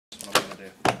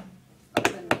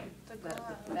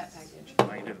that package.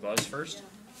 I can do the gloves first?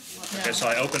 Okay, so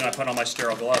I open, I put on my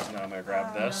sterile gloves, and then I'm going to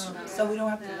grab this. So we don't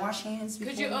have to wash hands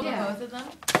before? Could you open both of them?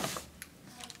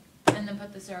 And then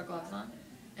put the sterile gloves on?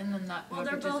 And then that Well, one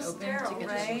they're could just both open sterile, to get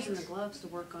right? the Using the gloves to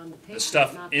work on the patient. The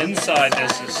stuff not inside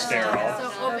this is sterile.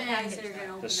 So open Okay, so you're gonna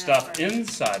open The that stuff first.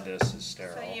 inside this is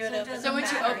sterile. So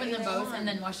once you open them both and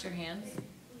then wash your hands?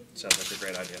 Sounds like a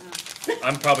great idea.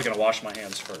 I'm probably going to wash my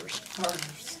hands first.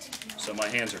 So my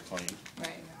hands are clean. Right.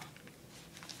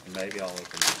 And maybe I'll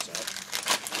open this up.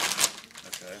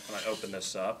 Okay, when I open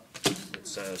this up, it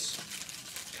says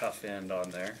cuff end on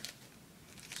there.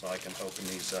 So I can open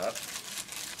these up.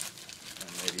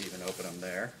 And maybe even open them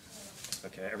there.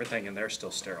 Okay, everything in there is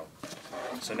still sterile.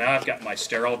 So now I've got my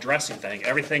sterile dressing thing.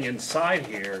 Everything inside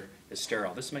here is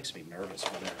sterile. This makes me nervous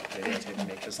when they're videotaping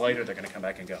me, because later they're going to come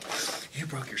back and go, "You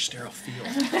broke your sterile field."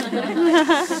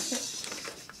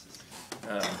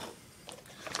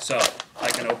 So I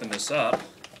can open this up,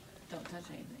 Don't touch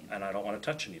anything. and I don't want to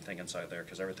touch anything inside there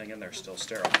because everything in there is still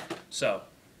sterile. So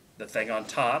the thing on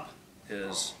top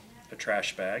is a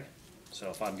trash bag. So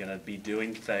if I'm going to be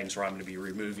doing things where I'm going to be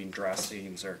removing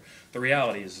dressings, or the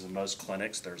reality is in most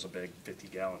clinics there's a big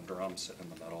 50-gallon drum sitting in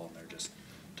the middle and they're just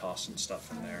tossing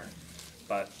stuff in there.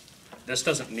 But this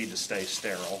doesn't need to stay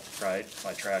sterile, right?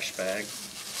 My trash bag.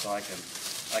 So I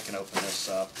can open this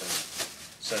up and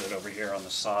set it over here on the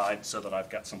side so that I've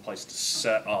got some place to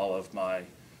set all of my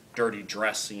dirty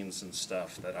dressings and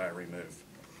stuff that I remove.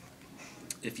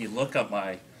 If you look at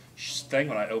my thing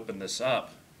when I open this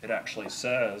up, it actually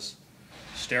says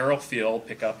sterile field,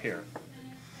 pick up here.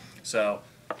 So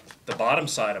the bottom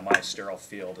side of my sterile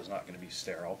field is not going to be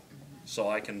sterile. So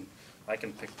I can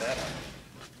pick that up.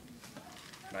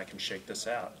 And I can shake this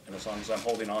out. And as long as I'm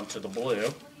holding on to the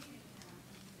blue.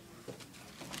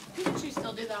 Couldn't you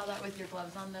still do all that with your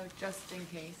gloves on though, just in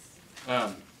case?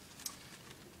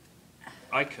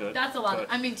 I could. That's a lot of,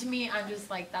 but I mean, to me, I'm just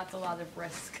like, that's a lot of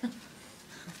risk.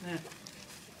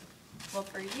 Well,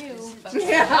 for you, but for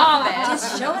all of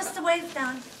Just show us the way it's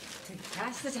done.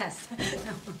 Pass the test.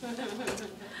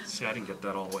 See, I didn't get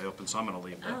that all the way open, so I'm going to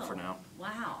leave that for now.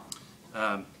 Wow.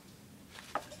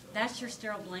 That's your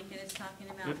sterile blanket it's talking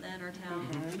about then, or towel?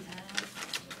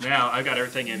 Now, I've got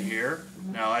everything in here.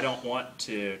 Now, I don't want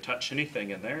to touch anything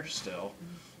in there still,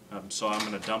 so I'm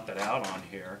going to dump it out on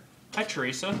here. Hi,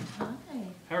 Teresa. Hi.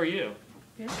 How are you?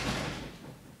 Good.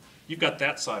 You've got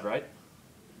that side, right?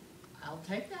 I'll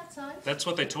take that side. That's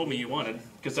what they told me you wanted,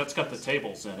 because that's got the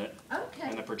tables in it, Okay.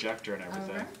 and the projector and All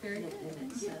everything. right, very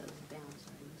good.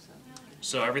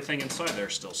 So everything inside there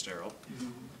is still sterile.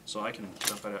 So I can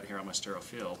dump it out here on my sterile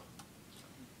field,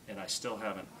 and I still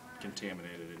haven't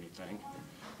contaminated anything.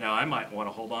 Now I might want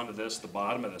to hold on to this. The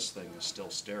bottom of this thing is still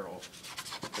sterile.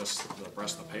 Just the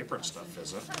rest of the paper and stuff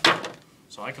isn't.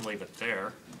 So I can leave it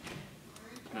there.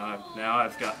 Now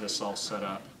I've got this all set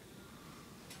up.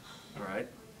 All right.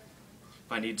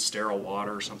 If I need sterile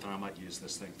water or something, I might use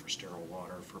this thing for sterile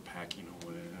water for packing a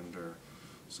wound or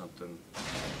something.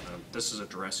 This is a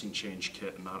dressing change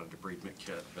kit, not a debridement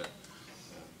kit, but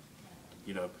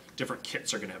you know, different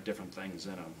kits are going to have different things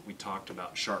in them. We talked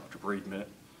about sharp debridement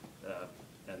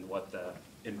and what the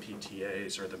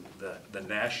NPTAs or the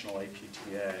national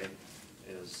APTA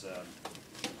is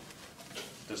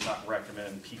does not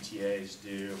recommend PTAs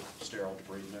do sterile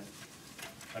debridement.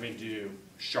 I mean, do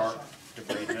sharp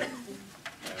debridement.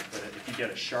 But if you get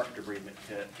a sharp debridement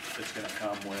kit, it's going to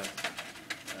come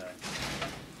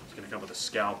with a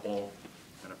scalpel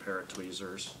and a pair of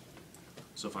tweezers.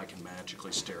 So if I can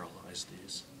magically sterilize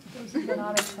these,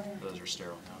 those are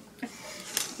sterile now.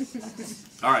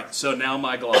 All right, so now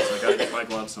my gloves. I got to get my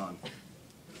gloves on.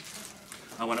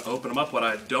 I want to open them up. What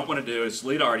I don't want to do is,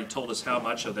 Lita already told us how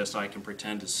much of this I can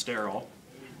pretend is sterile,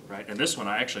 right? And this one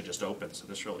I actually just opened, so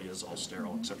this really is all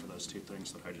sterile, except for those two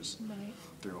things that I just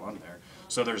threw on there.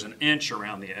 So there's an inch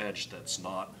around the edge that's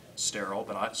not sterile,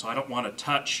 but so I don't want to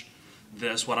touch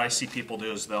this. What I see people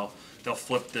do is they'll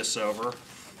flip this over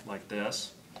like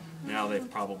this. Now they've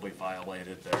probably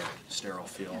violated their sterile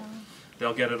field.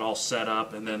 They'll get it all set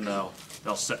up, and then they'll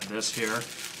set this here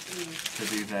to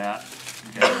do that.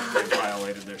 And they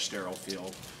violated their sterile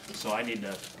field. So I need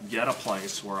to get a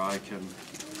place where I can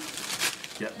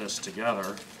get this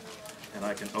together, and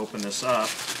I can open this up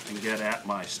and get at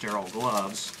my sterile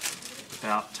gloves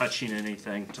without touching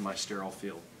anything to my sterile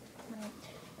field.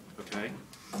 Okay?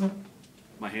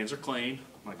 My hands are clean.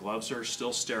 My gloves are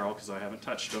still sterile because I haven't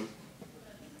touched them.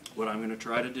 What I'm going to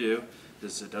try to do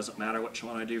is, it doesn't matter which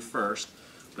one I do first,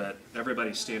 but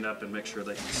everybody stand up and make sure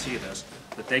they can see this,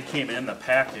 that they came in the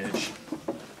package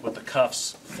with the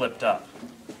cuffs flipped up,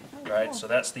 right? So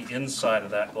that's the inside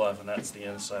of that glove, and that's the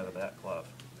inside of that glove.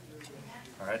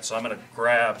 All right, so I'm going to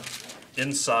grab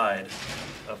inside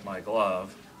of my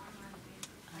glove,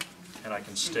 and I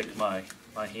can stick my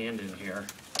hand in here,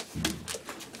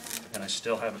 and I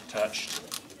still haven't touched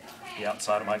the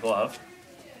outside of my glove.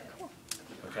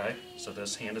 Okay, so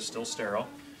this hand is still sterile.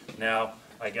 Now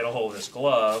I get a hold of this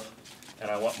glove, and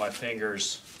I want my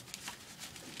fingers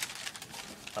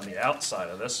on the outside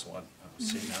of this one. Oh,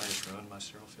 see, now I just ruined my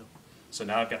sterile feel. So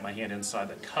now I've got my hand inside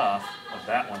the cuff of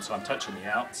that one, so I'm touching the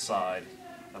outside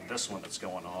of this one that's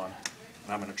going on.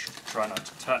 And I'm going to try not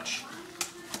to touch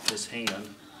this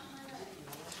hand,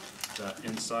 the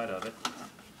inside of it.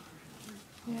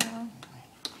 Yeah.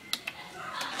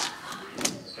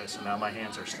 Okay, so now my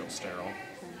hands are still sterile.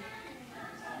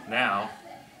 Now,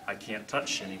 I can't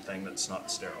touch anything that's not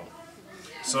sterile.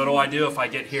 So what do I do if I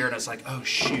get here and it's like, oh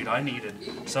shoot, I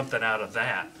needed something out of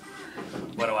that?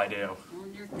 What do I do?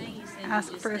 On your thing, you said Ask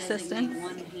you just for designate assistance.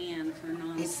 one hand for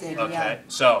non. It said, Okay, yeah.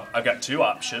 so I've got two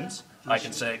options. I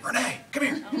can say, Renee, come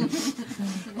here.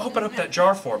 Open up that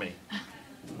jar for me.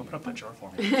 Open up that jar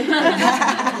for me.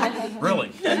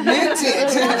 Really?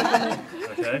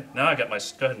 Okay, now I got my,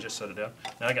 go ahead and just set it down.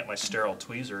 Now I got my sterile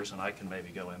tweezers and I can maybe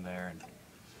go in there and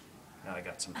now I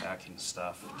got some packing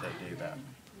stuff to do that.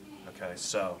 Okay,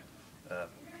 so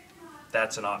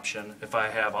that's an option. If I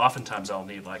have, oftentimes I'll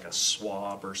need like a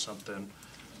swab or something.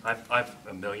 I've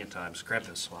a million times, grab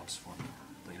those swabs for me,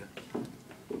 Lita.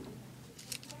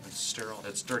 It's sterile,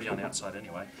 it's dirty on the outside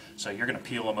anyway. So you're gonna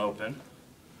peel them open.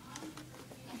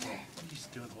 What are you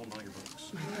doing holding all your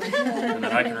books? And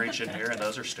then I can reach in here and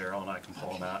those are sterile and I can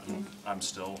pull them out and I'm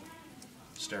still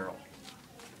sterile.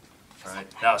 All right,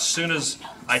 now as soon as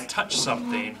I touch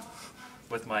something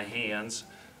with my hands,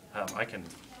 I can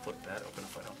flip that open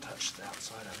if I don't touch the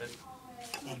outside of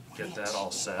it. Get that all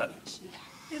set.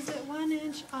 Is it 1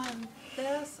 inch on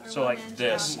this or So 1 like inch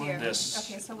this, on here? this,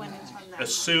 Okay, so 1 inch on that.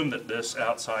 assume that this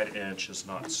outside inch is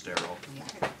not sterile.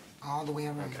 All the way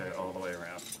around. Okay, all the way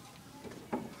around.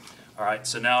 All right,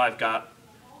 so now I've got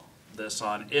this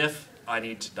on. If I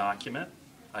need to document,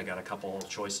 I got a couple of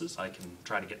choices. I can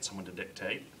try to get someone to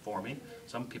dictate for me.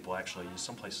 Some people actually use,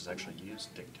 some places actually use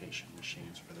dictation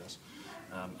machines for this.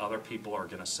 Other people are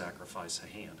going to sacrifice a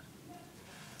hand.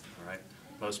 All right,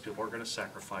 most people are going to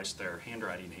sacrifice their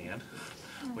handwriting hand,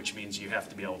 which means you have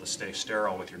to be able to stay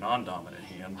sterile with your non-dominant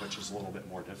hand, which is a little bit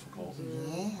more difficult.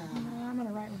 Yeah. I'm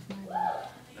gonna write with my left.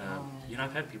 You know,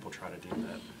 I've had people try to do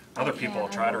that. Other people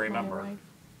try to remember.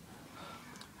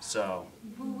 So,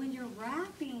 Well, when you're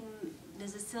wrapping,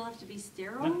 does it still have to be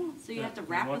sterile? So you have to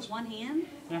wrap with one hand?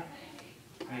 yeah.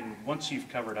 I mean, once you've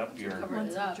covered up your, Covered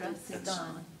it up, it's It's-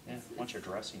 done. yeah, once your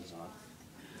dressing's on.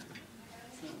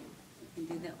 So you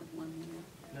can do that with one hand.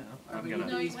 No, Or I'm do you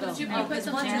gonna. use both? once you Oh, put 'cause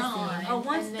something once on, it's- Oh,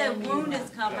 once and the then you wound is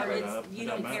covered, Cover it it's, up, you it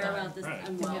don't doesn't care matter. about this. Right.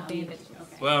 Well, bandage.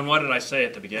 okay. Well, and what did I say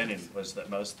at the beginning was that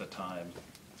most of the time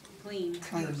Clean.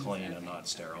 you're clean and not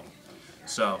sterile.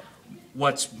 So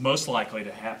what's most likely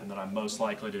to happen that I'm most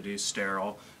likely to do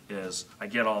sterile is I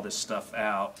get all this stuff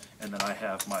out and then I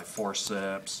have my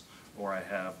forceps or I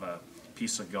have a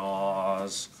piece of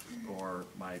gauze or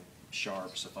my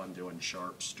sharps if I'm doing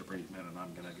sharps treatment and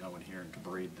I'm going to go in here and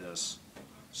debride this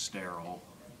sterile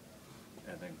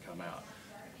and then come out.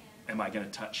 Am I going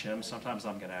to touch him? Sometimes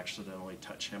I'm going to accidentally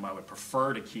touch him. I would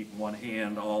prefer to keep one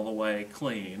hand all the way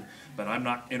clean, but I'm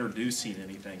not introducing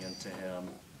anything into him.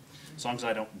 As long as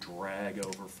I don't drag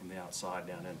over from the outside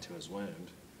down into his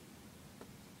wound,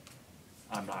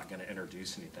 I'm not going to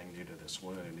introduce anything new to this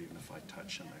wound, even if I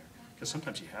touch in there. Because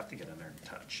sometimes you have to get in there and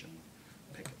touch and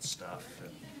pick at stuff.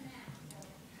 And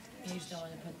You just don't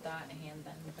want to put that hand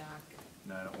then back.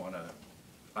 no, I don't want to.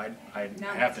 I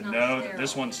Now have it's to not know sterile.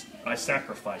 this one's. I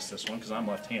sacrificed this one because I'm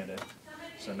left-handed.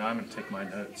 So now I'm going to take my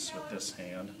notes with this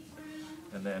hand,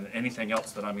 and then anything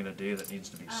else that I'm going to do that needs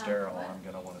to be sterile, I'm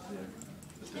going to want to do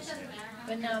with this hand.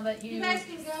 But now that you, guys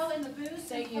can go in the booth.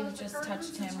 say you just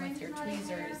touched him with your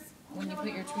tweezers, when you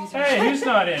put your tweezers. Hey, who's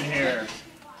not in here?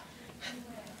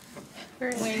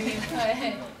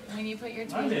 When you put your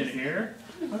I'm in tweezers, here.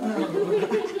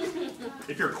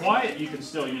 If you're quiet, you can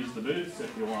still use the booths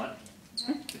if you want.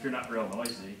 If you're not real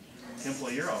noisy.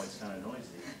 Kimpley, you're always kind of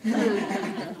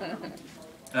noisy.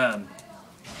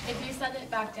 if you set it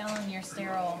back down on your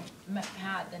sterile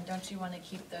pad, then don't you want to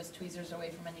keep those tweezers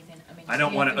away from anything? I mean, I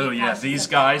don't you want have to, be oh yeah, cautious these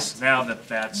of guys, that. now that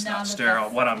that's Now not that sterile,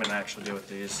 that's- what I'm going to actually do with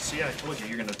these. See, I told you,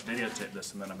 you're going to videotape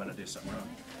this and then I'm going to do something wrong.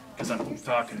 Because I'm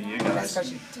talking to you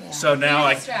guys. Yeah. So now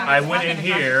You're distracted. I went in I'm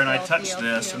gonna here and I have to touched feel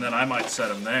this you. and then I might set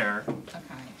them there. Okay.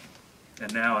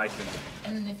 And now I can,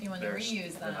 And then if you want to There's-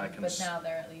 reuse then them, I can but s- now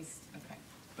they're at least, okay.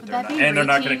 but Would they're that not, be and they're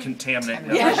not going to reaching? contaminate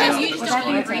the Yeah. other Yeah, stuff you that's just Would that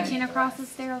going be on. reaching across the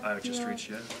sterile I would just field reach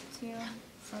in. too?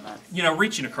 So that's, You know,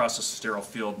 reaching across a sterile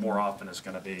field more often is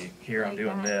going to be, here I'm Like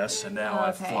doing that? this, and now Oh,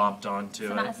 I've okay. flopped onto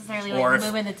So it. not necessarily, Or like,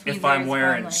 moving the if I'm tweezers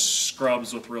wearing from, like-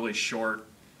 scrubs with really short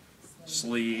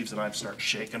sleeves and I start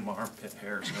shaking my armpit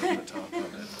hairs over the top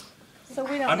of it. so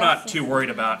we don't. I'm not too worried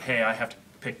about, hey, I have to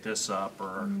pick this up,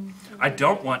 or I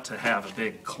don't want to have a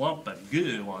big clump of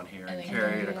goo on here and And then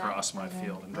carry it do that. across my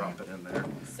field and drop it in there.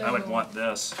 So- I would want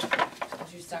this,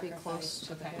 Did you sacrifice?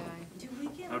 Okay. Do we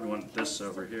get I would want this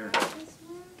over here. practice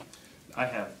more? I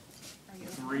have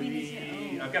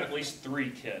I've got at least 3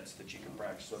 kits that you can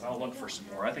practice with. I'll look for some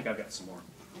more. I think I've got some more.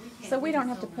 So we don't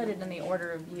have to put it in the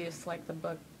order of use like the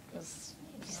book is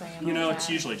saying. You know, like it's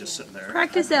that. usually just sitting there.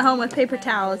 Practice at home with paper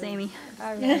towels, Amy.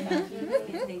 I really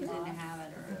don't. Get things into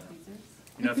habit or tweezers?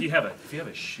 You know, if you have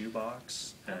a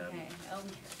shoebox and Okay.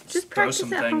 Just throw practice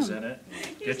some at things home. in it,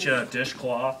 get you a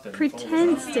dishcloth and Pretend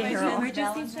fold it up. sterile.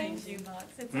 Purchase these things?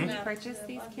 Hmm? Purchase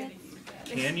these kits?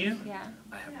 Can you? Yeah.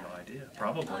 I have no idea.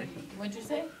 Probably. What'd you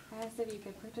say? I asked if you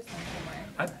could purchase them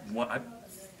somewhere.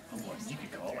 You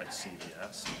could call like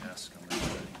CVS and ask them.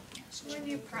 When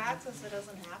you practice, it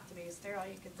doesn't have to be sterile,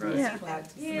 you could Right. throw Yeah.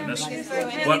 practice. And this- You can throw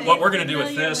anything. What we're gonna do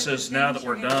with this is, now that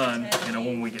we're done, you know,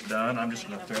 when we get done, I'm just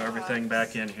gonna throw everything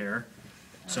back in here.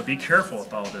 So be careful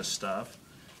with all this stuff.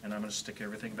 And I'm gonna stick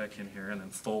everything back in here and then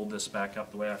fold this back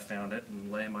up the way I found it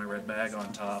and lay my red bag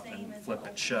on top and flip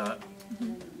it shut.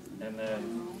 And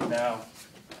then now,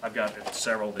 I've got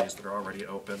several of these that are already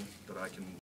open that I can